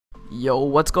Yo,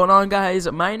 what's going on,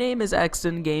 guys? My name is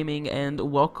Exton Gaming and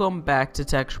welcome back to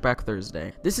Texture Pack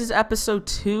Thursday. This is episode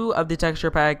 2 of the Texture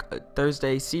Pack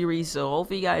Thursday series, so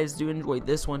hopefully you guys do enjoy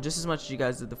this one just as much as you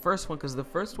guys did the first one, because the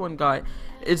first one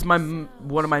is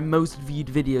one of my most viewed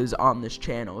videos on this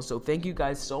channel. So thank you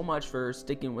guys so much for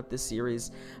sticking with this series.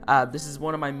 This is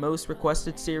one of my most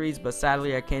requested series, but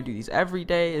sadly I can't do these every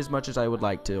day as much as I would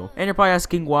like to. And you're probably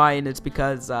asking why, and it's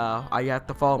because I have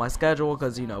to follow my schedule,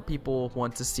 because you know, people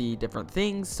want to see different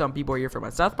things. Some people are here for my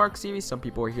South Park series, some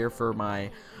people are here for my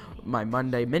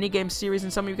Monday minigame series,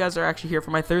 and some of you guys are actually here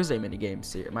for my Thursday minigame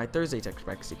series, my Thursday Texture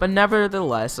Pack series. But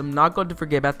nevertheless, I'm not going to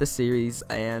forget about the series,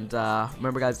 and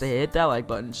remember guys to hit that like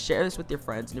button, share this with your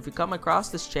friends, and if you come across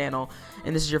this channel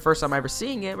and this is your first time ever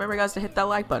seeing it, remember guys to hit that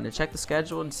like button and check the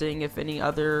schedule and seeing if any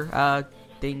other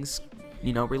things,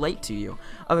 you know, relate to you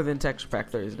other than Texture Pack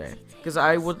Thursday, because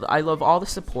I love all the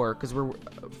support, because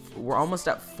we're almost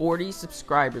at 40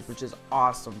 subscribers, which is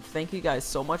awesome. Thank you guys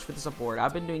so much for the support.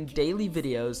 I've been doing daily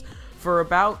videos for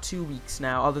about 2 weeks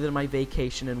now, other than my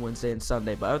vacation and Wednesday and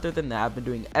Sunday, but other than that I've been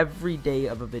doing every day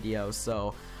of a video.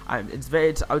 So it's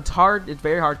very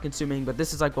hard consuming, but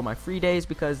this is like one of my free days,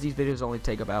 because these videos only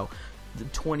take about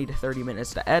 20 to 30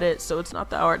 minutes to edit, so it's not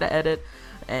that hard to edit,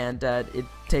 and it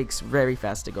takes very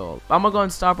fast to go. I'm gonna go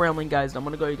and stop rambling, guys, and I'm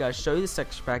gonna show you this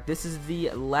texture pack. This is the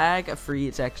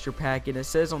lag-free texture pack, and it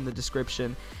says on the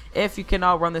description, if you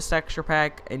cannot run this texture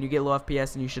pack and you get low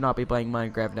FPS, then you should not be playing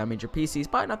Minecraft. That means your PC is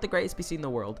probably not the greatest PC in the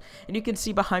world. And you can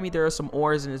see behind me there are some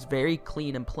ores, and it's very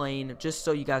clean and plain, just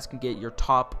so you guys can get your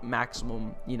top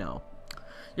maximum, you know,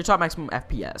 your top maximum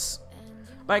FPS.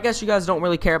 But I guess you guys don't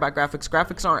really care about graphics.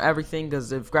 Graphics aren't everything,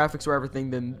 because if graphics were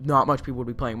everything, then not much people would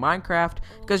be playing Minecraft.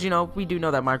 Because, you know, we do know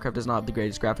that Minecraft is not the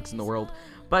greatest graphics in the world.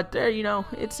 But, you know,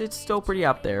 it's still pretty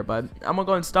up there. But I'm going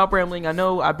to go and stop rambling. I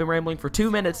know I've been rambling for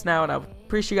 2 minutes now, and I'm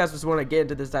pretty sure you guys just want to get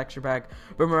into this texture pack.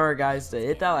 But remember, guys, to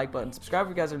hit that like button, subscribe if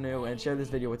you guys are new, and share this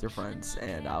video with your friends.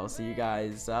 And I'll see you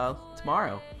guys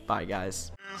tomorrow. Bye,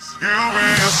 guys.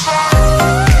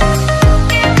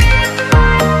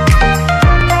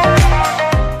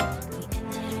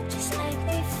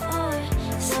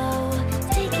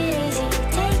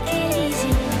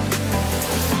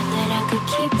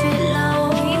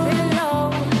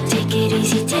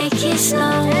 Take it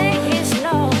slow,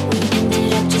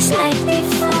 ended up just like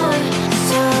before,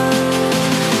 so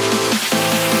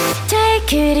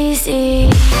take it easy.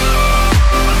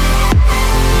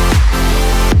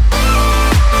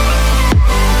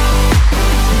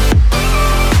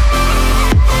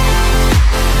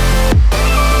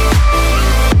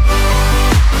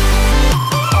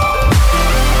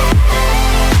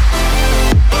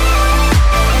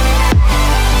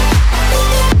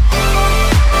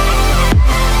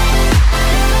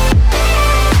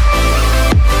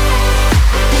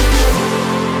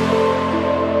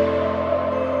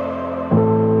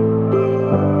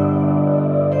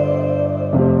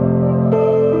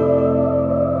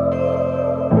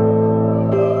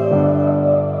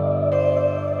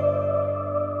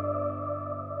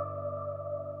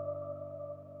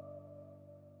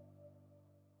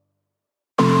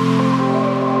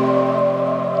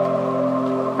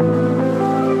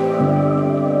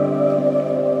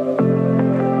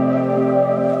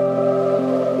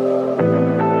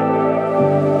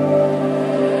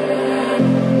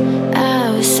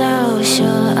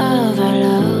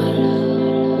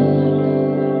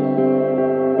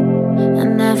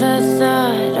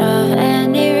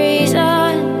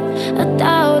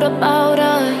 About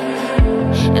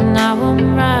us, and now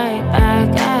I'm right.